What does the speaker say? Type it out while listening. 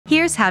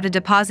Here's how to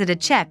deposit a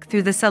check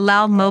through the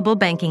Salal Mobile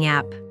Banking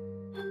app.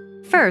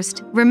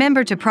 First,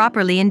 remember to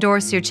properly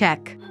endorse your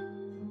check.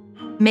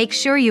 Make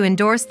sure you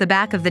endorse the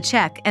back of the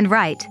check and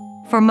write,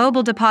 "For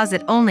mobile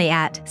deposit only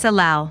at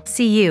Salal,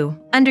 CU,"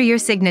 under your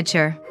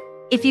signature.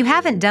 If you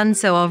haven't done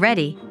so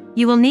already,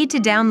 you will need to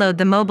download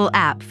the mobile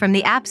app from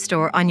the App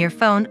Store on your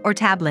phone or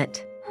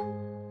tablet.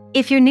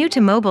 If you're new to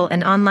mobile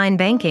and online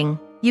banking,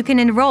 you can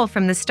enroll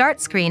from the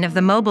start screen of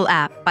the mobile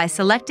app by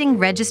selecting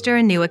Register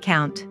a new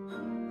account.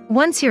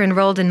 Once you're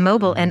enrolled in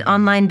mobile and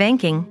online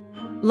banking,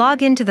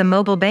 log into the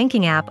mobile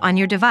banking app on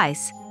your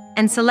device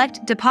and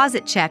select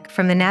Deposit Check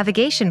from the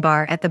navigation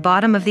bar at the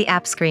bottom of the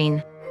app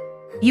screen.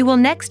 You will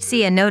next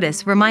see a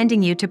notice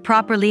reminding you to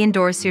properly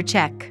endorse your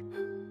check.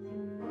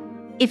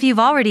 If you've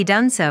already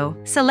done so,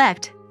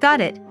 select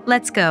 "Got it,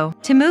 let's go"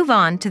 to move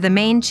on to the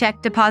main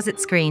check deposit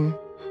screen.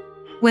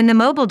 When the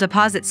mobile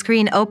deposit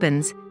screen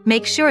opens,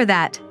 make sure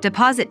that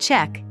Deposit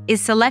Check is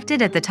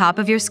selected at the top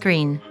of your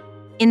screen.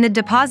 In the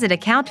Deposit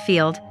Account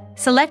field,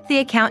 select the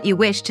account you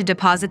wish to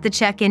deposit the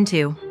check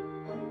into.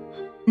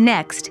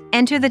 Next,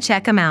 enter the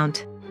check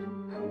amount.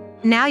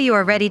 Now you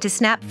are ready to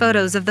snap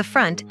photos of the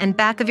front and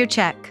back of your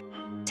check.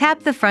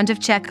 Tap the front of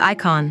check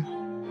icon.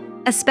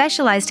 A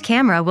specialized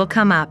camera will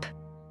come up.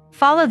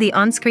 Follow the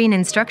on-screen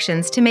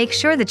instructions to make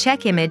sure the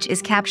check image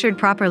is captured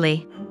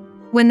properly.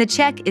 When the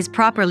check is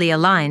properly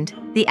aligned,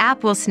 the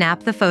app will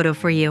snap the photo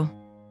for you.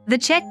 The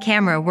check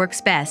camera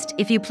works best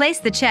if you place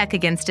the check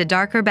against a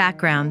darker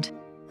background.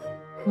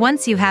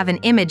 Once you have an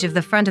image of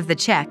the front of the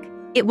check,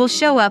 it will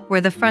show up where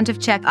the front of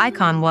check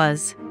icon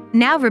was.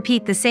 Now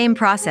repeat the same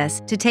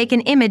process to take an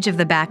image of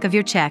the back of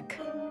your check.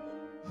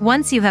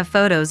 Once you have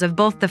photos of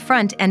both the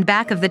front and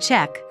back of the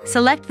check,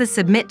 select the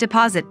Submit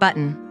Deposit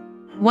button.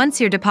 Once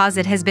your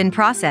deposit has been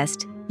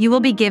processed, you will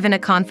be given a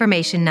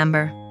confirmation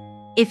number.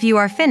 If you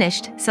are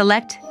finished,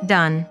 select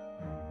Done.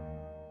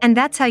 And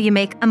that's how you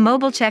make a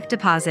mobile check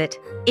deposit.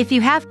 If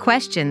you have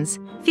questions,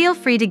 feel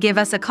free to give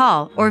us a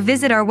call or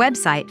visit our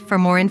website for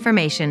more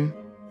information.